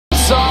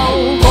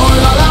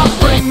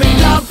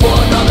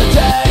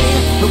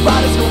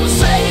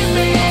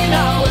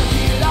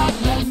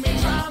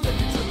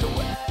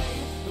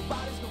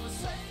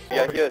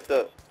here,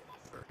 sir.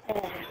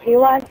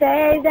 Everyone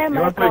says that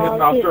my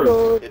call is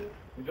good.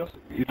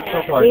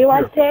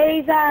 Everyone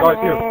says I'm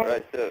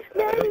Right, sir.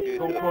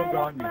 Don't go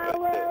behind me.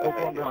 Don't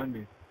go behind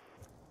me.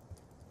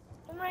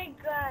 Oh my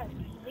god,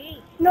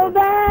 please.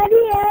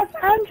 Nobody else,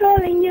 I'm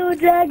trolling you,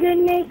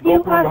 Dragon Nick,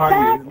 you are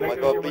fat. Oh my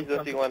god, please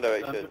don't sing One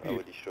Direction. I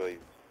will destroy you.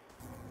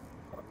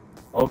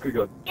 Okay,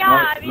 good.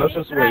 Yeah, let's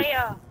just wait.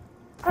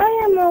 I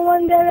am a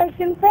One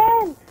Direction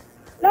fan.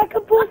 Like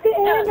a pussy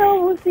and a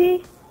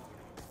pussy.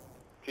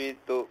 3,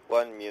 2,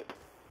 1, mute.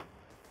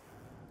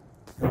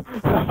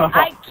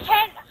 I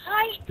can't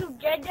hide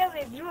together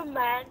with you,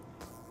 man.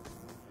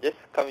 Just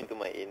come into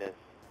my anus.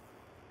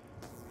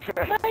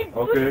 My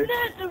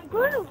goodness, I'm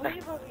going away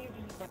from you.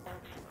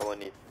 Come on,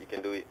 Nis, you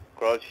can do it.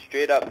 Crawl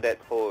straight up that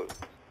hole.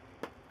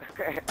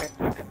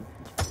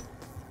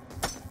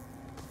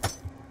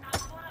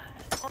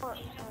 Oh,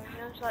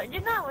 I'm sorry.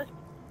 Just now I was...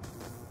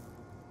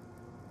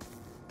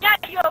 Yeah,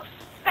 you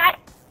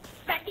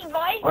fatty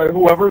boy. Alright,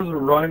 whoever's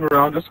running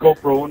around, just go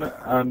prone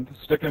and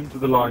stick him to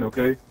the line,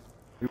 okay?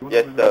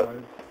 Yes,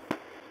 sir.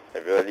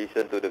 Everyone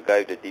listen to the guy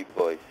with the deep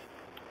voice.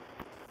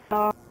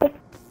 Oh,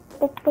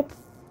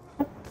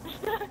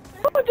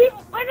 dear,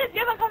 one of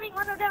them are coming,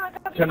 one of them are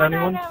coming. Can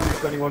anyone see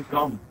if anyone's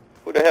come?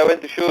 Who the hell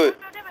went to shoot?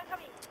 One of them are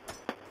coming.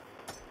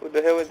 Who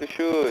the hell went to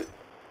shoot?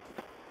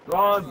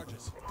 Run!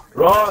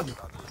 Run!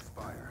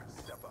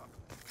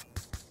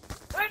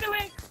 Run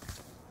away.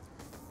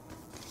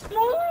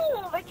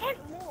 Move! I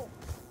can't move.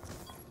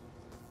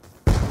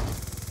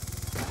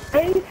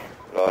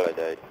 Lol, I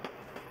died.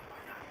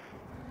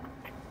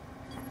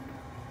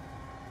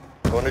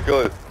 Come on,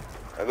 Joel.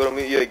 I'm gonna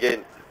mute you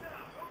again.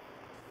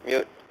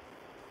 Mute.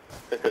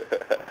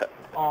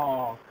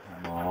 Oh,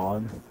 come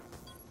on.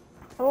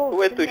 Who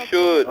went to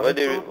shoot? Why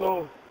did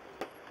you...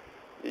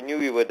 You knew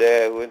we were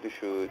there. Who went to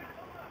shoot?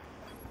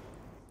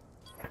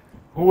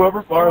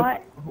 Whoever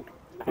fired...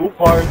 Who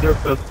fired their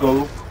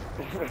pistol?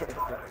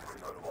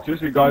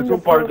 Seriously, guys, who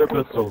fired their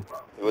pistol?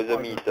 It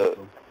wasn't me, sir.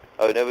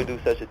 I would never do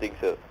such a thing,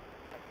 sir.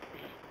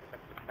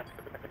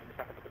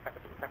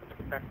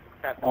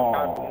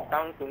 Oh.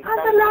 I'm the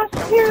last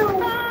kill.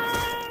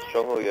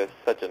 Stronghold, you have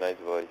such a nice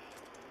voice.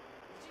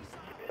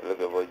 I love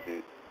your voice,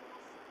 dude.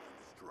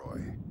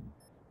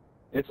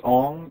 It's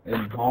on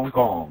in Hong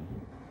Kong.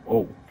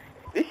 Oh.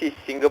 This is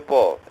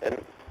Singapore,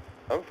 and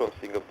I'm from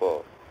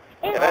Singapore.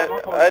 And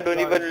I don't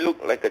even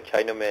look like a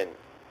Chinaman.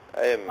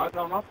 I'm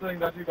not saying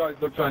that you guys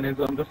look Chinese,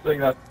 I'm just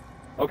saying that...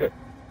 Okay.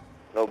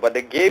 No, but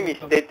the game is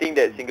stating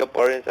that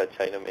Singaporeans are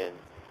Chinamen.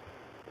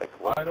 Like,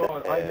 what I know,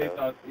 the I hell? hate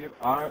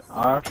that.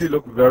 I actually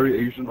look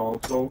very Asian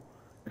also,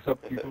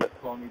 except people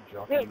call me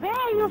Japanese. Wait, where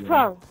are you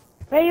from?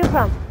 Where are you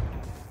from?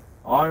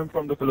 I'm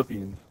from the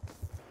Philippines.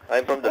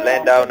 I'm from the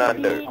land down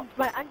under.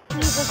 My auntie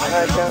was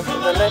I come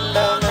from the land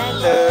down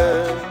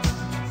under.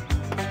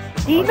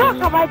 Do you know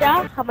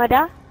Hamada?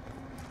 Hamada?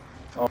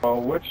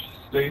 Which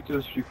state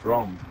is she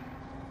from?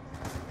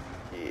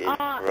 She is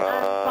I'm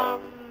from...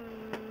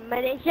 from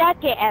Malaysia,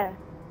 KL.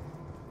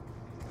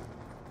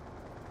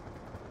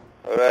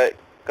 Alright,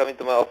 come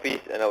into my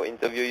office and I'll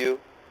interview you.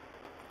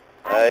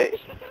 Hi.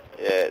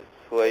 Yes.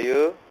 Who are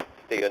you?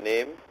 State your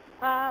name.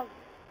 My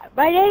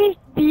name is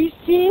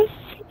neesees.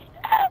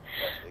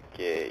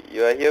 Okay.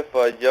 You are here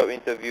for a job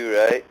interview,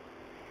 right?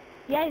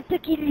 Yeah, it's a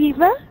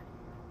liver.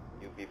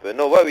 You people.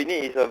 No, what we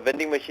need is a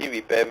vending machine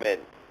repairman.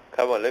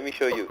 Come on, let me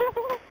show you.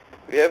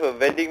 We have a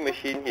vending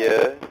machine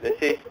here that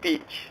says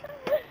peach,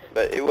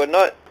 but it will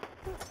not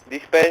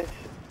dispense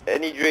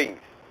any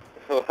drinks.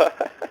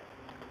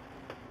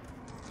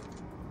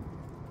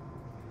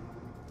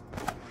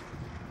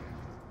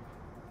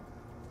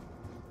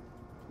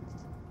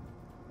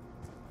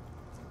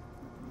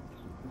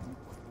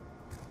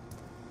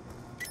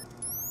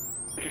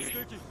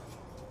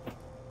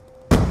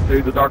 Hey,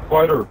 the Dark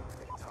Fighter.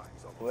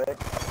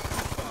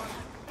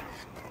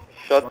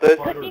 Shortest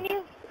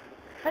Continue,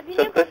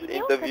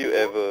 interview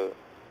ever.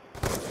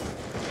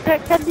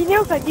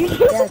 Continue.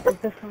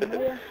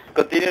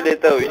 Continue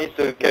later, we need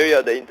to carry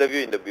out the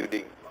interview in the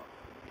building.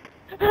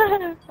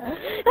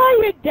 How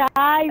you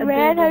die,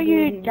 man? How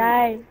you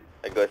die?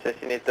 I got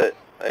assassinated.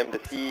 I am the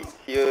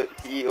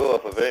CEO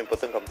of a very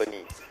important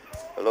company.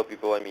 A lot of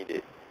people want me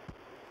dead.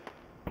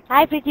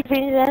 Hi, pretty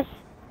princess.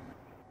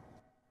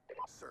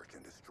 Search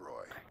and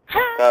destroy.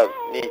 Come,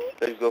 Nice,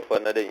 let's go for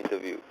another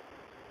interview.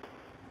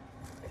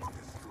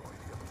 Destroy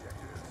the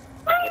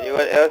objectives.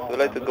 Anyone else would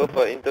like to go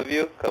for an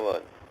interview? Come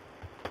on.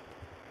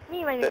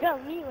 Me when you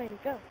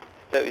go.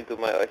 Step into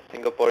my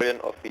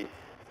Singaporean office.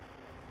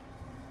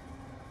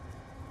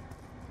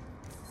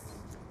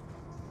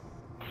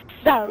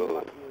 Down.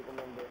 Go.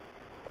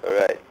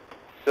 Alright.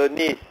 So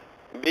Nice,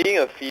 being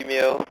a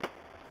female,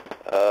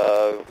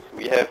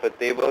 we have a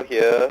table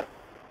here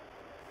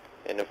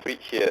and a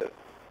fridge here.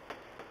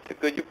 So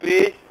could you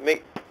please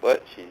make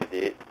what? She's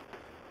dead.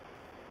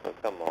 Oh,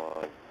 come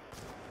on.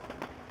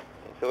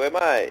 So where am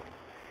I?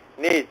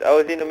 Nice, I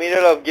was in the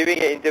middle of giving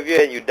an interview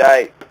and you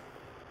died.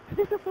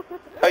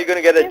 How are you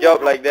gonna get a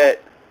job like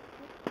that?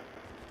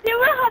 They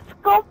were hot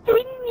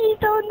scoping me,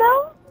 so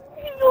no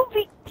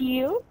big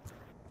deal.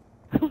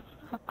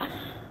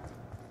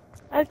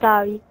 I'm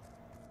sorry.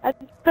 I'm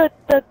so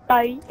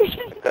sorry. I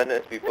can't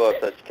have people of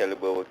such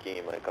caliber working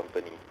in my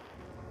company.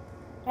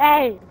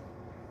 Hey!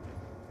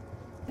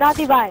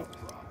 Naughty boy!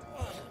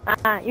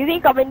 You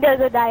think Commander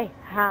will die?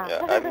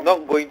 Yeah, I'm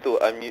not going to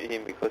unmute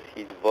him because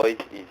his voice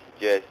is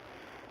jazz.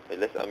 But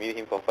let's unmute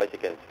him for 5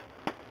 seconds.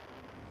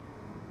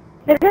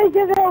 The guy's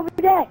just over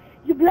there!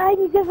 You blind,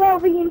 he's just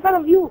over in front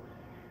of you!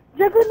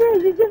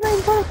 Dragoon, he's just right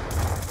in front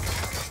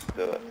of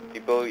So,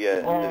 people,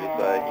 yeah,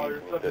 Oh,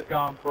 you're such a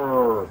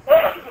camper.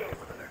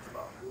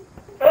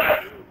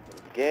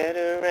 Get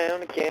around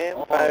the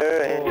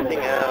campfire and sing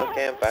out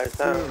campfire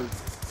songs.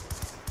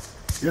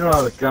 You know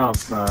how to camp,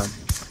 man.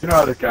 You know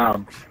how to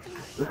camp.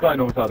 This guy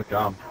knows how to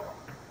camp.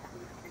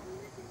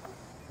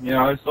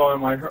 Yeah, I saw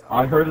him.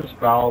 I heard his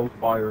valve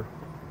fire.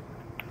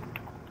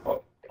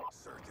 Oh.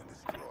 Search and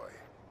destroy.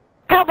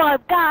 Come on,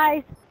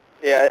 guys!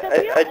 Yeah,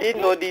 I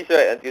didn't know this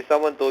right until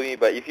someone told me,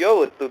 but if you all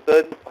were to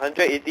turn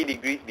 180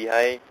 degrees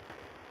behind,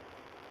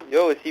 you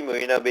all will see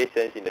Marina Bay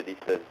Sands in the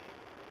distance.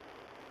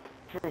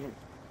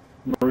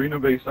 Marina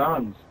Bay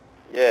Sands.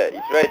 Yeah,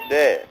 it's right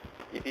there.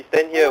 If you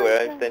stand here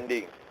where I'm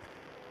standing.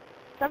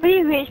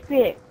 Somebody reach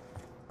me.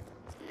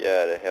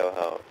 Yeah, the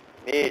hellhound.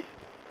 Neat.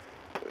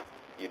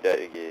 You died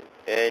again.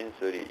 And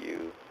so did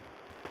you.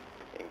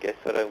 And guess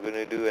what I'm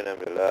gonna do when I'm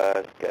the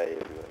last guy,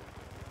 everyone?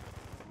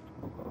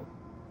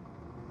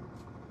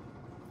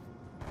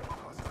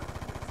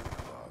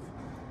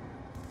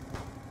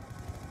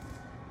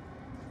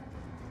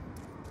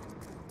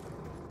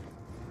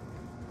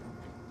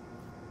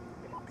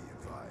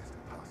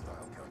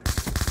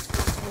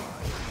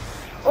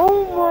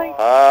 Oh my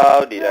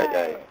How did I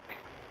die?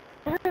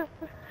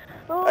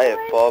 Oh I have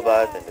my 4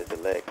 bars God. and there's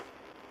a leg.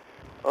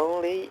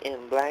 Only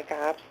in Black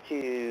Ops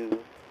 2.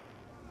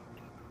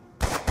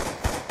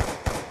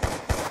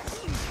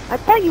 I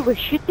thought you were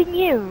shooting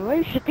him. Why are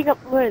you shooting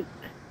upwards?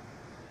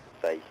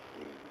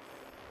 Precisely.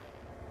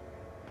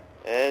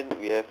 And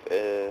we have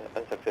an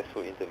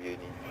unsuccessful interviewee.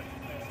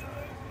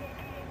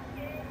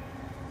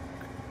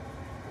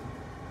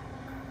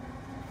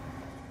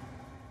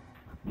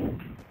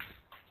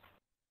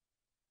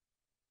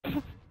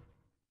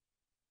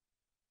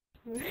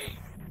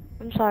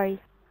 I'm sorry.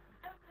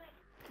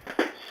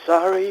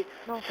 Sorry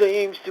No.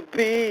 seems to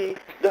be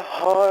the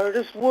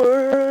hardest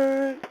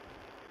word.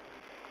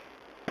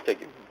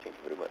 Thank you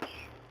very much.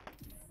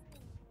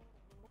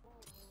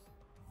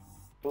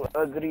 To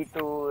agree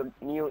to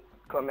new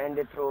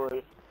commanded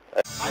role.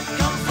 I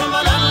come from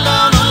a